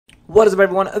What is up,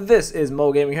 everyone? This is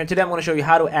Mo Gaming here. Today I'm going to show you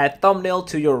how to add thumbnail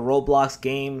to your Roblox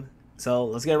game. So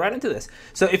let's get right into this.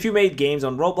 So if you made games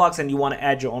on Roblox and you want to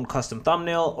add your own custom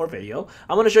thumbnail or video,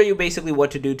 I'm going to show you basically what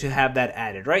to do to have that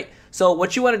added, right? So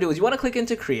what you want to do is you want to click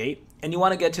into create and you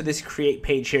want to get to this create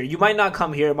page here. You might not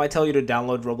come here. It might tell you to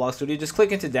download Roblox Studio. Just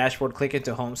click into dashboard, click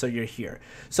into home, so you're here.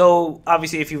 So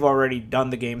obviously if you've already done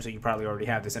the game, so you probably already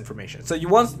have this information. So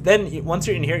once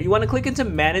you're in here, you want to click into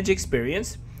manage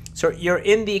experience. So you're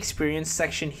in the experience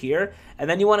section here, and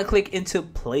then you want to click into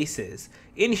places.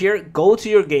 In here, go to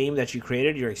your game that you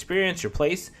created, your experience, your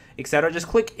place, etc. Just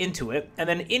click into it, and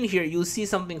then in here you'll see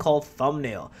something called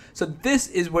thumbnail. So this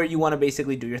is where you want to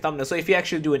basically do your thumbnail. So if you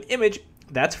actually do an image,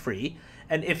 that's free.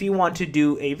 And if you want to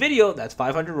do a video, that's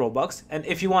 500 Robux. And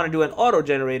if you want to do an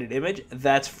auto-generated image,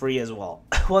 that's free as well.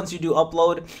 Once you do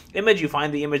upload image, you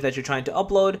find the image that you're trying to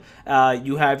upload.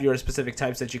 You have your specific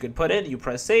types that you can put in. You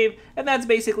press save, and that's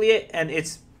basically it. And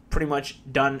it's pretty much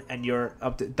done, and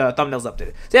the thumbnail's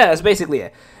updated. So yeah, that's basically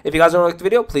it. If you guys don't like the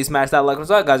video, please smash that like and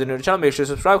subscribe. Guys, if you're new to the channel, make sure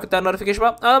to subscribe, hit that notification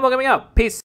bell. I'm coming out. Peace.